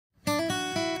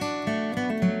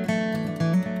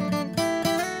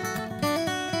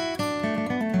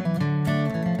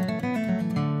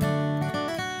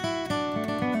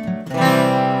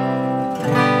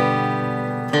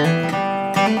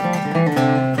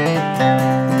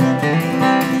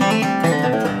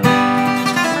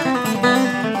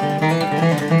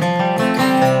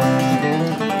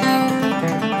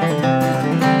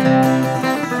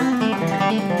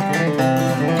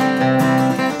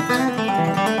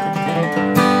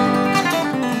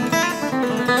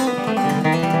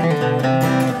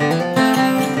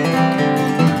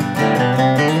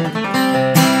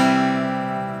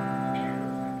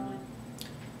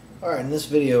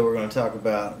want to talk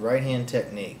about right hand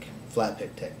technique, flat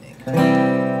pick technique.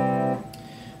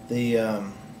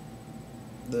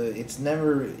 It's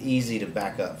never easy to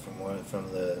back up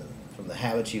from the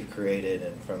habits you've created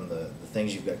and from the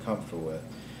things you've got comfortable with.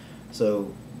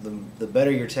 So the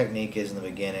better your technique is in the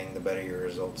beginning, the better your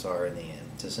results are in the end.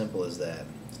 It's as simple as that.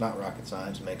 It's not rocket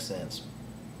science. It makes sense.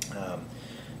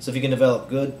 So if you can develop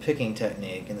good picking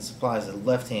technique, and this applies to the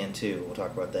left hand too, we'll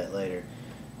talk about that later,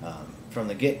 from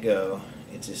the get-go,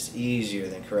 it's just easier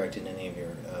than correcting any of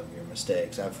your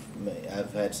mistakes.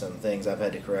 I've had some things I've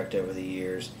had to correct over the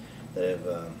years that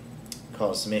have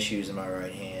caused some issues in my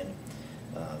right hand,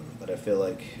 but I feel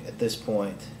like at this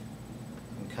point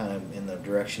I'm kind of in the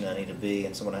direction I need to be,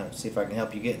 and so I'm going to see if I can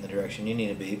help you get in the direction you need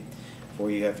to be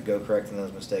before you have to go correcting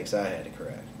those mistakes I had to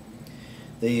correct.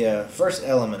 The first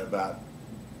element about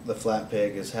the flat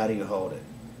pick is how do you hold it,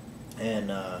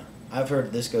 and I've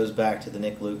heard this goes back to the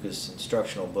Nick Lucas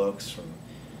instructional books from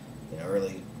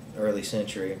early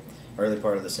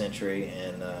part of the century,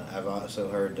 and I've also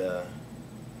heard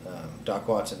Doc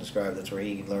Watson describe that's where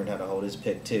he learned how to hold his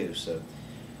pick too, so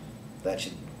that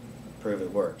should prove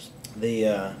it works.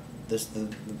 The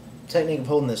technique of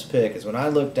holding this pick is when I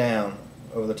look down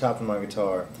over the top of my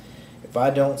guitar, if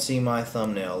I don't see my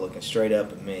thumbnail looking straight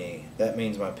up at me, that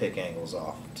means my pick angle's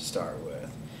off to start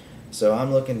with. So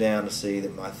I'm looking down to see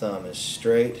that my thumb is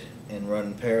straight and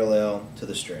running parallel to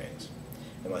the strings,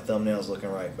 and my thumbnail's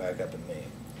looking right back up at me.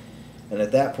 And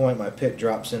at that point my pick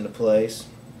drops into place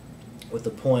with the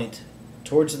point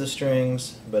towards the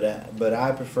strings, but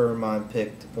I prefer my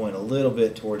pick to point a little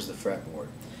bit towards the fretboard.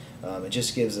 It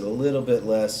just gives it a little bit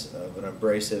less of an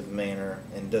abrasive manner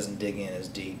and doesn't dig in as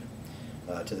deep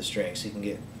to the strings, so you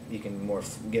can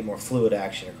get more fluid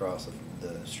action across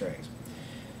the strings.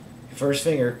 Your first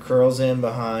finger curls in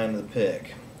behind the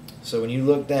pick, so when you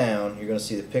look down, you're going to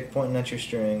see the pick pointing at your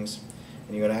strings,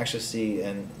 and you're going to actually see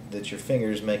that your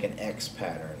fingers make an X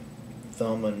pattern.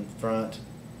 Thumb in front,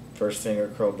 first finger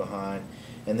curled behind,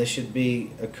 and this should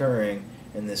be occurring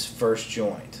in this first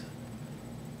joint.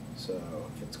 So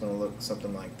it's going to look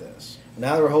something like this.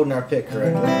 Now that we're holding our pick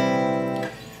correctly,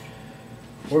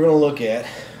 we're going to look at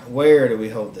where do we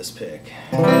hold this pick?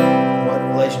 What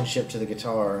relationship to the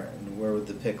guitar, and where would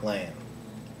the pick land?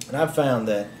 And I've found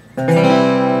that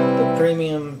the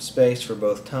premium space for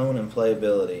both tone and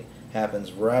playability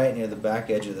happens right near the back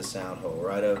edge of the sound hole,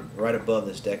 right above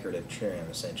this decorative trim,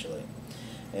 essentially.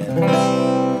 And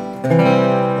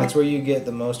that's where you get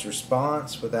the most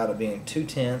response without it being too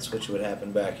tense, which would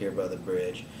happen back here by the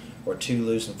bridge, or too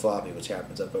loose and floppy, which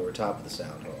happens up over top of the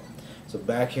sound hole. So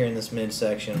back here in this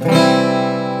midsection, gives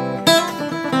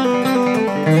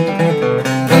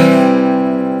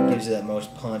you that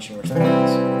most punch and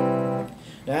response.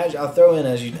 Now I'll throw in,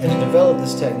 as you develop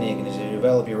this technique and as you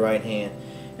develop your right hand,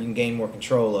 you can gain more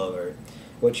control over it.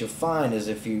 What you'll find is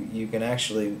if you can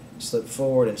actually slip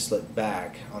forward and slip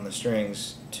back on the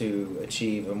strings to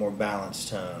achieve a more balanced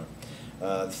tone.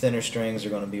 The thinner strings are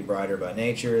going to be brighter by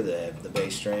nature, the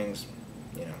bass strings,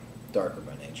 darker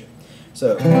by nature.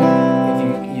 So if you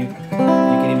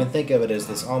can even think of it as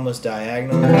this almost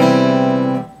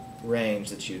diagonal range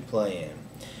that you'd play in.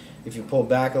 If you pull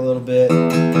back a little bit,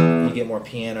 you get more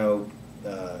piano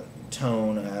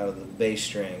tone out of the bass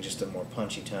string, just a more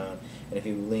punchy tone. And if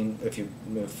you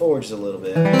move forward just a little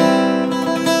bit,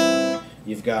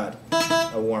 you've got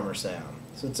a warmer sound.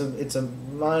 So it's a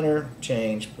minor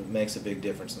change, but makes a big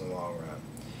difference in the long run.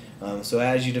 So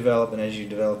as you develop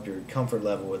your comfort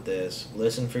level with this,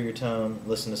 listen for your tone,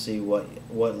 listen to see what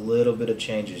little bit of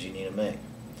changes you need to make.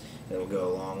 It will go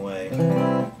a long way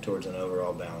towards an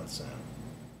overall balanced sound.